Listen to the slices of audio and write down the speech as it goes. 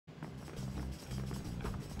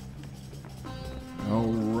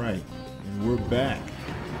back.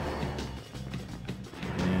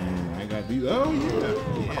 And I got these. Oh, yeah.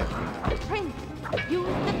 Yeah. Prince, use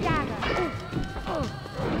the dagger.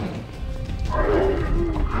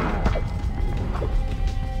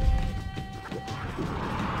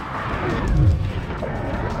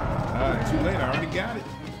 Too late. I already got it.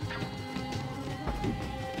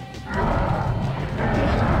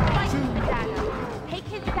 Fight the dagger. Take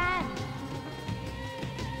his band.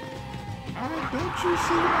 Don't you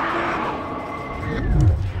see what I'm doing?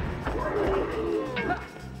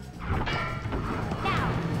 Now,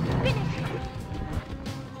 finish him.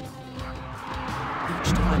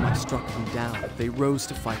 Each time I struck them down, they rose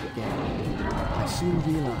to fight again. I soon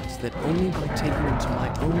realized that only by taking them to my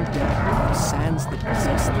own dagger, the sands that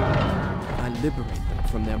possess them, I liberate them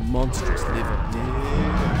from their monstrous liver.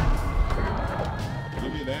 Yeah.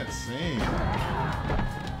 Give me that same.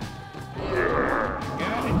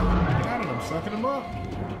 Got it. Got it. I'm sucking them up.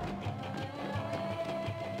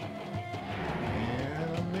 And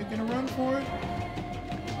I'm making a run for it.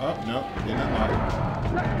 Oh, no. Did not knock.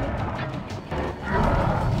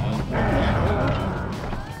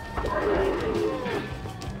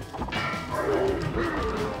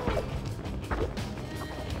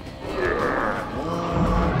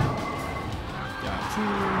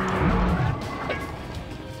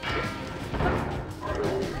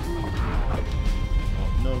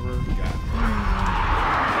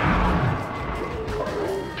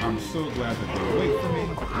 I'm so glad that they wait for me.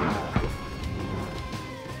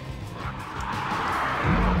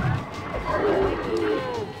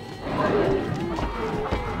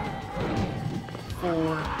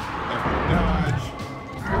 Four, epic dodge.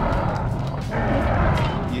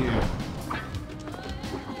 Yeah.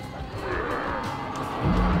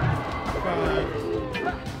 5.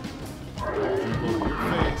 Jump over your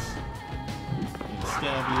face and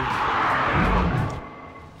stab you.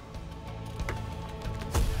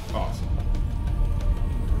 Awesome.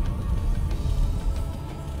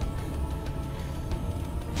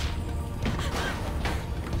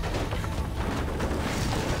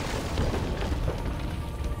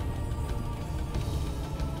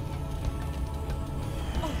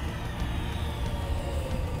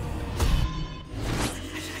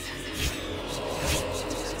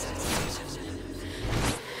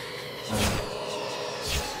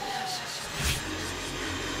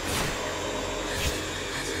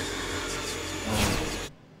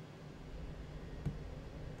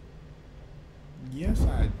 Yes,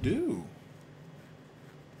 I do.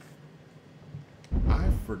 I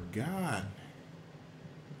forgot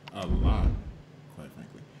a lot, quite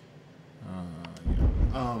frankly.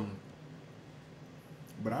 Yeah.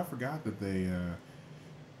 But I forgot that they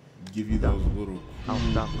give you those little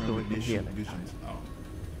premonition visions. Oh.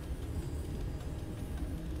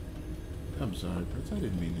 I'm sorry, Prince. I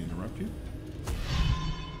didn't mean to interrupt you.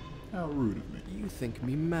 How rude of me. You think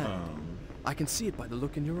me mad. I can see it by the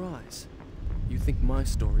look in your eyes. You think my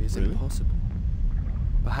story is impossible.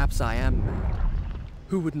 Perhaps I am mad.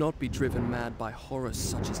 Who would not be driven mad by horrors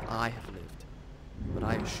such as I have lived? But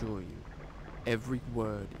I assure you, every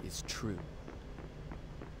word is true.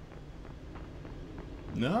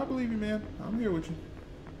 No, I believe you, man. I'm here with you.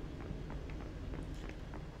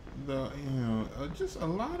 Just a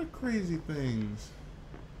lot of crazy things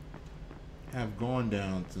have gone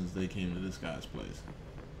down since they came to this guy's place.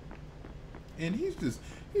 And he's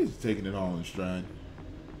taking it all in stride.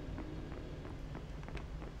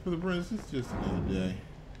 For the prince, it's just another day.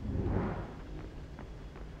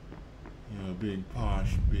 You know, being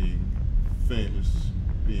posh, being famous,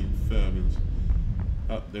 being fabulous.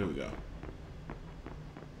 Oh, there we go.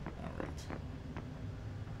 Alright.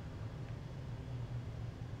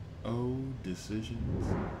 Oh, decisions.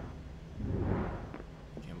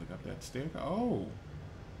 Can't look up that staircase. Oh!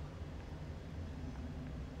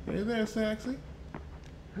 Hey there, Saxy.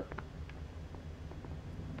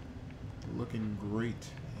 Looking great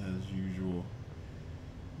as usual.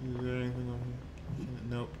 Is there anything on here?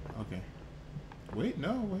 Nope. Okay. Wait,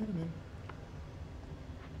 no, wait a minute.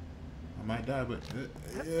 I might die, but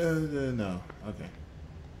no. Okay.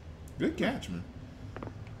 Good catch, man.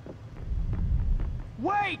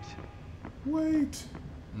 Wait! Wait.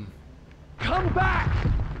 Come back!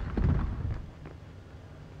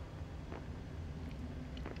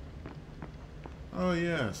 Oh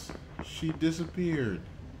yes, she disappeared.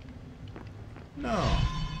 No,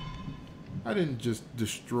 I didn't just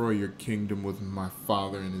destroy your kingdom with my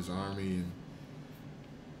father and his army and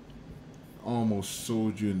almost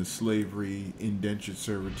sold you into slavery, indentured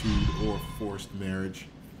servitude, or forced marriage.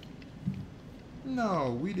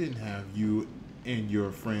 No, we didn't have you and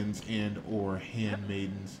your friends and or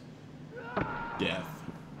handmaidens. Death.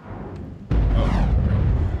 Oh.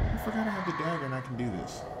 forgot I have the dagger and I can do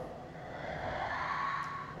this.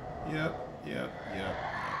 Yep.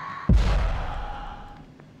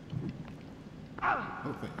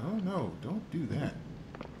 Okay. Oh no, don't do that.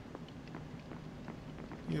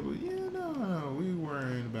 Yeah, but no, we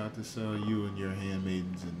weren't about to sell you and your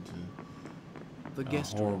handmaidens into The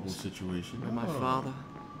guest horrible rooms, situation. where my Oh. father,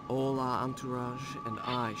 all our entourage, and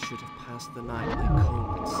I should have passed the night lay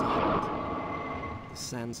cold and silent. The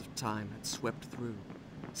sands of time had swept through,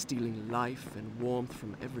 stealing life and warmth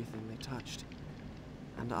from everything they touched.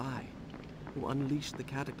 And I, who unleashed the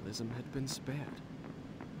cataclysm, had been spared.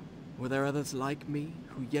 Were there others like me,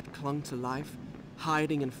 who yet clung to life,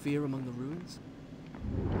 hiding in fear among the ruins?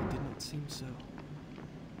 It did not seem so.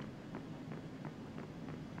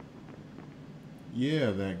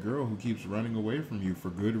 Yeah, that girl who keeps running away from you for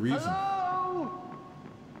good reason. Hello?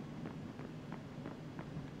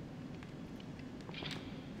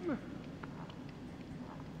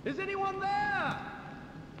 Is anyone there?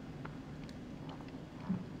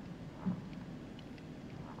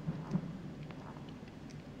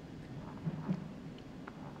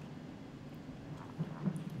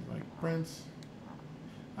 Like, Prince,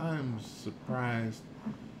 I'm surprised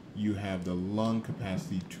you have the lung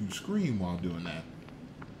capacity to scream while doing that.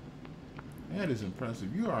 That is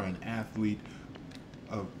impressive. You are an athlete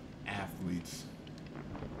of athletes.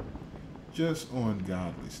 Just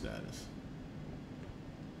ungodly status.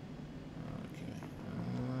 Okay.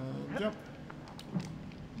 Jump.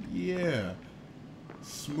 Yeah.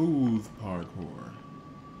 Smooth parkour.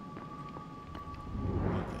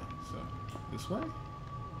 Okay, so this way?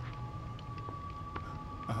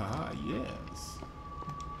 Ah, yes.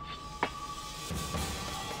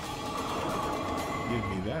 Give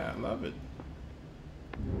me that. I love it.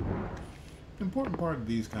 Important part of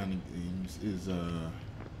these kind of games is to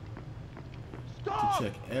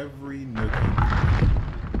check every nook.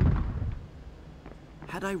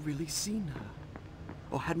 Had I really seen her?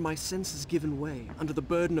 Or had my senses given way under the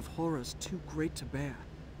burden of horrors too great to bear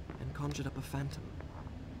and conjured up a phantom?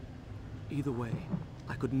 Either way,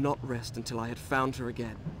 I could not rest until I had found her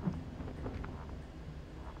again.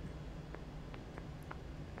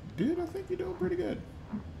 Dude, I think you're doing pretty good.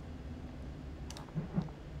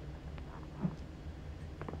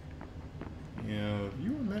 Yeah, if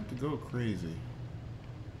you were meant to go crazy,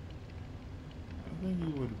 I think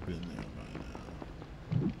you would have been there by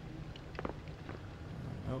now.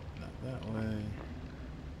 Nope, not that way.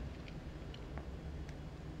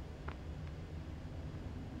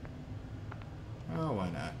 Oh, why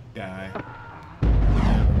not? Die.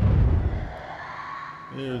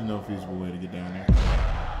 There's no feasible way to get down there.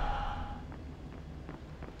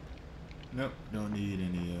 Nope, don't need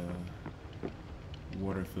any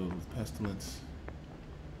water filled with pestilence.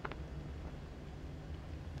 Is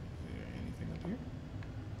there anything up here?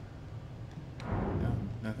 No,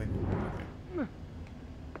 nothing. Okay. Let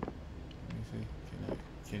me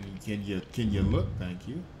see. Can you look? Thank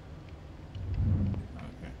you.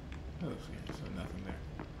 Okay. That looks good. So nothing there.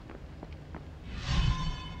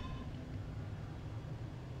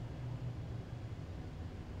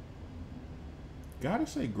 Gotta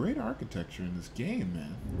say, great architecture in this game,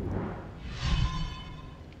 man.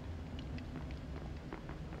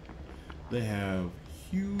 They have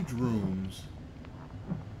huge rooms.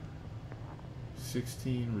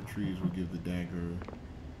 16 retrieves will give the dagger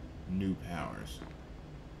new powers.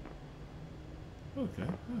 Okay,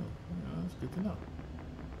 that's good to know.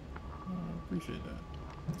 I appreciate that.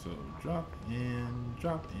 So drop and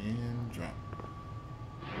drop and drop.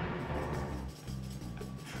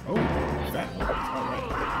 Oh, that one. All right.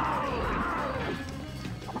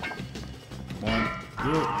 Come on,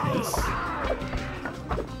 do it. Yes.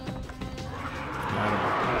 Got him.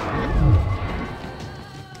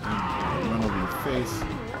 And run over your face.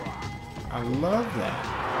 I love that.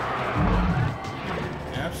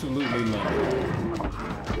 Absolutely love it.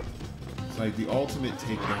 It's like the ultimate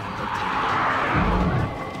takedown.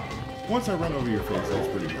 Once I run over your face, that's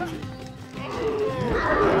pretty much it.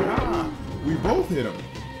 Yeah. We both hit him.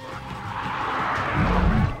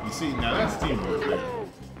 You see, now that's teamwork there.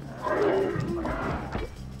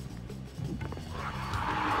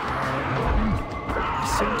 I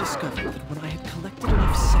soon discovered that when I had collected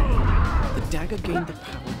enough sand, the dagger gained the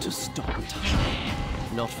power to stop time.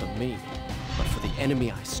 Not for me, but for the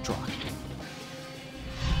enemy I struck.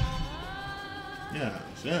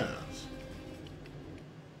 Yes.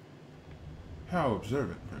 How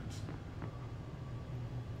observant, Prince.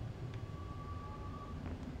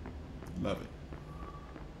 Love it.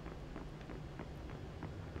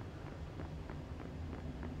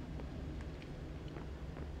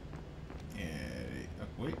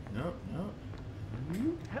 Wait, no.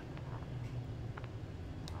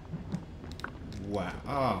 Wow.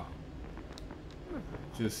 Oh.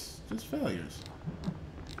 Just failures.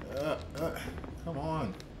 Come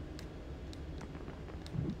on.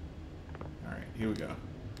 All right, here we go.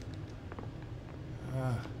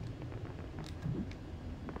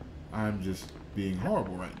 I'm just being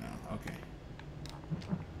horrible right now. Okay.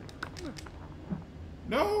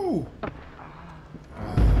 No!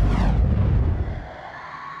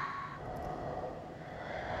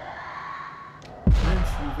 Prince,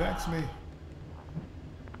 you vex me.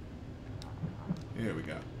 Here we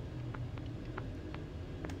go.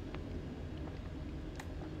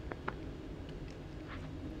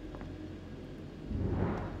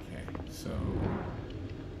 Okay, so...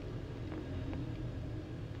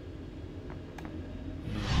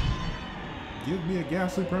 give me a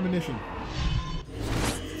ghastly premonition.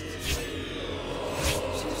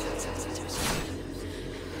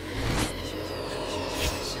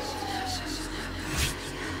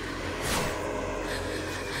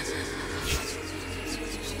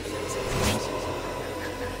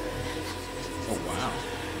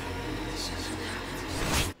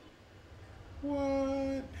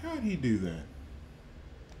 How'd he do that?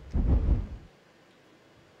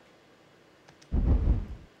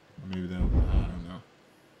 Or maybe that was, I don't know.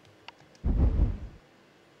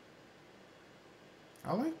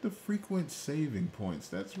 I like the frequent saving points.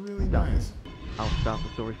 That's really nice. I'll start the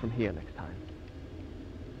story from here next time.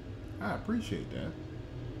 I appreciate that.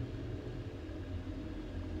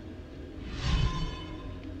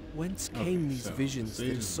 Whence came these visions that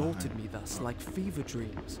assaulted me thus like fever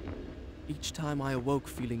dreams? Each time I awoke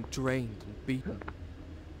feeling drained and beaten,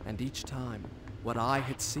 and each time what I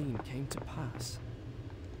had seen came to pass,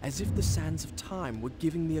 as if the sands of time were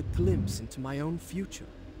giving me a glimpse into my own future.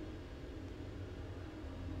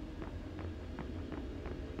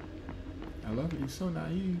 I love it, he's so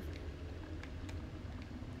naive.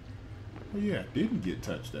 Oh yeah, didn't get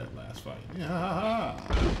touched that last fight. Yeah.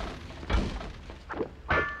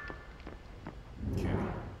 Okay.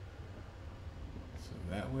 So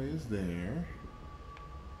that way is there.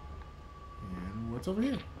 And what's over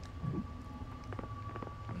here?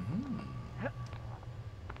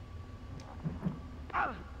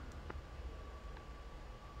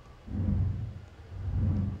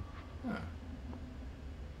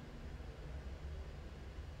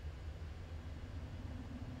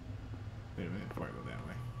 Wait a minute before I go that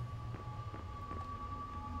way.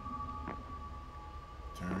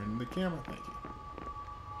 Turn the camera, thank you.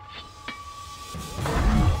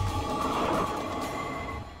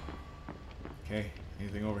 Okay,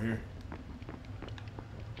 anything over here?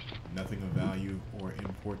 Nothing of value or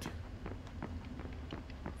import.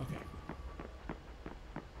 Okay.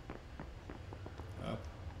 Up,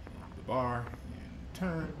 and the bar, and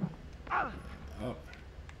turn, and up.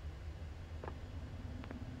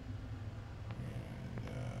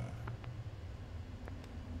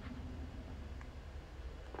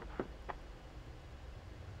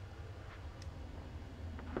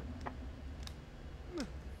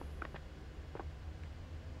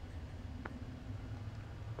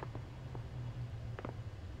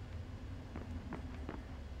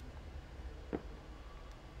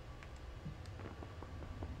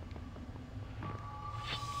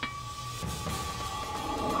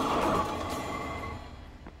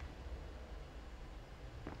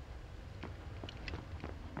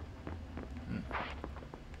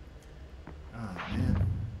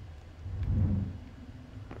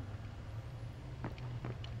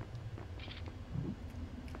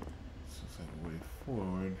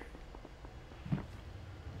 Forward. I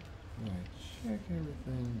check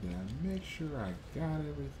everything. Did I make sure I got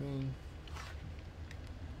everything?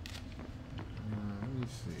 Let me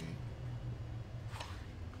see.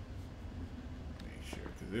 Make sure,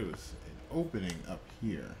 because there was an opening up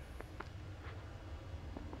here.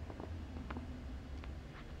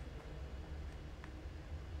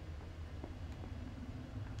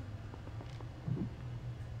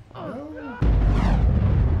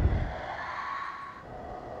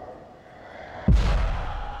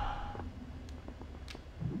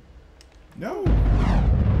 No.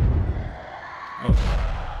 Oh.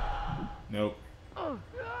 Nope.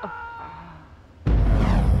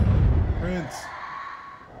 Prince.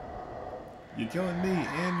 You're killing me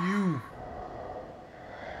and you.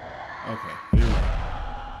 Okay, here we go.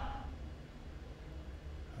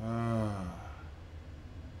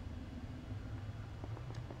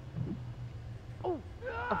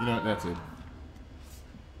 You know what, that's it.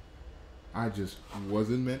 I just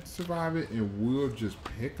wasn't meant to survive it, and we'll just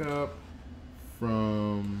pick up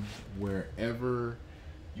from wherever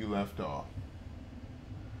you left off.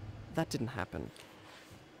 That didn't happen.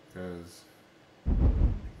 Because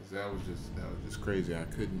that was just crazy. I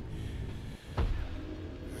couldn't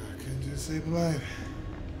just save a life.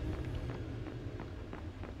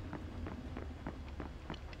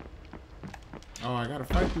 Oh, I gotta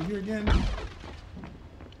fight through here again?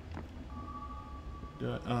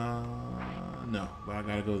 No, but I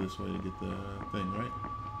gotta go this way to get the thing, right?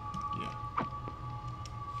 Yeah.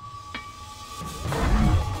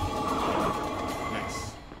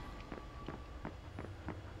 Nice.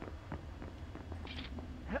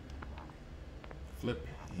 Flip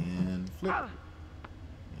and flip.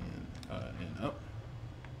 And up.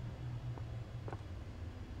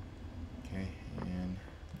 Okay, and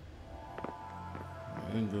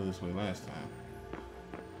I didn't go this way last time.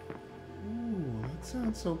 Ooh, that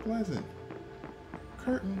sounds so pleasant.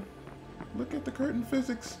 Curtain. Look at the curtain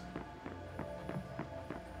physics.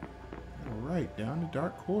 Alright, down the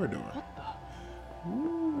dark corridor. What the?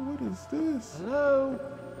 Ooh, what is this? Hello?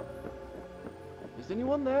 Is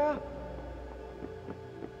anyone there?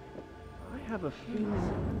 I have a feeling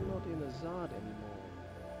I'm not in Azad anymore.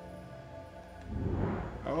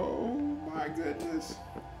 Oh my goodness.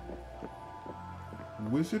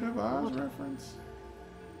 Wizard of Oz reference?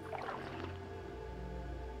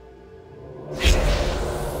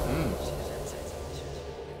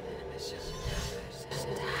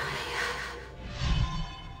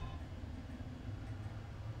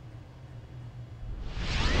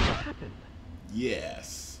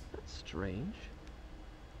 Yes. That's strange.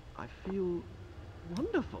 I feel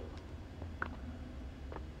wonderful.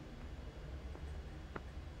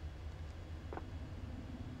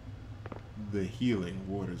 The healing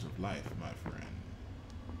waters of life, my friend.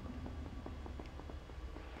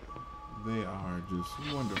 They are just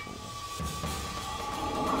wonderful.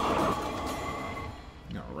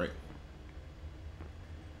 Alright.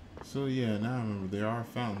 So yeah, now I remember there are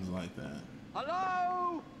fountains like that.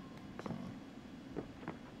 Hello? So,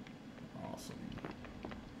 awesome.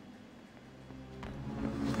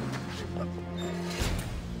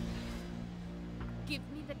 Give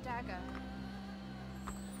me the dagger.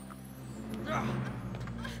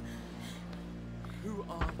 Who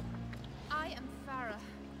are you? I am Farah,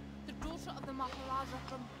 the daughter of the Maharaja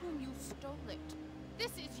from whom you stole it.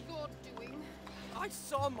 This is your doing, I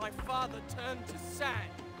saw my father turn to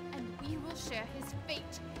sand. and we will share his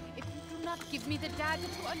fate if you do not give me the dagger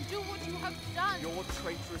to undo what you have done. Your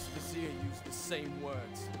traitorous Vizier used the same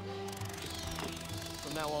words.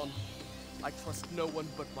 From now on, I trust no one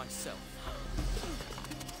but myself.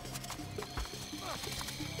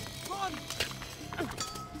 Run!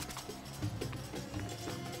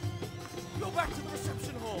 Go back to the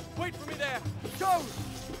reception hall. Wait for me there. Go!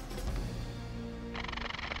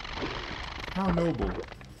 How noble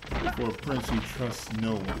for a prince who trusts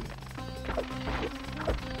no one.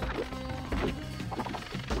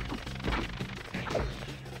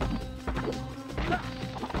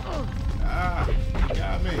 Ah, you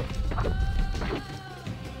got me.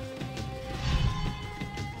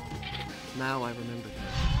 Now I remember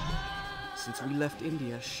her. Since we left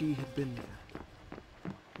India, she had been there.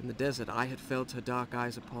 In the desert, I had felt her dark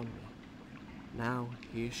eyes upon me. Now,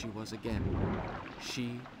 here she was again.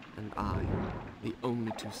 She and I, the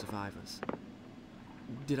only two survivors.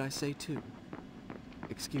 Did I say two?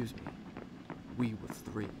 Excuse me. We were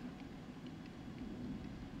three.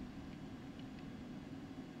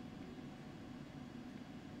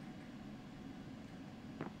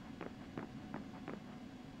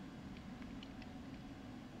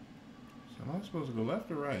 So am I supposed to go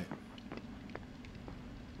left or right?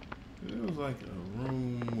 It was like a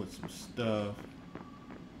room with some stuff.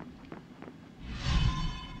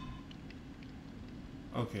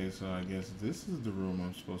 Okay, so I guess this is the room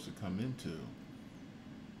I'm supposed to come into.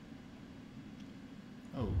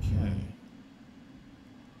 Okay.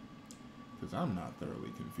 Because I'm not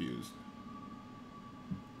thoroughly confused.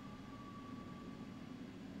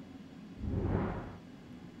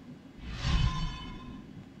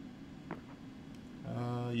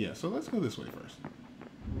 Yeah, so let's go this way first.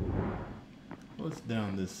 What's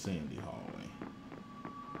down this sandy hallway?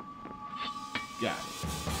 Got it.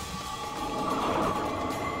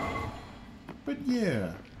 But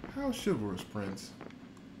yeah, how chivalrous, Prince.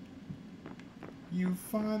 You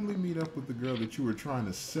finally meet up with the girl that you were trying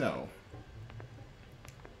to sell,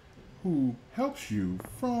 who helps you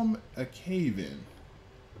from a cave-in.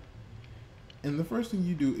 And the first thing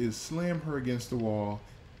you do is slam her against the wall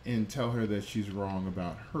and tell her that she's wrong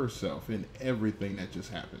about herself and everything that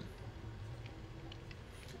just happened.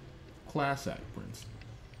 Class act, Prince.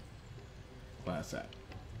 Class act.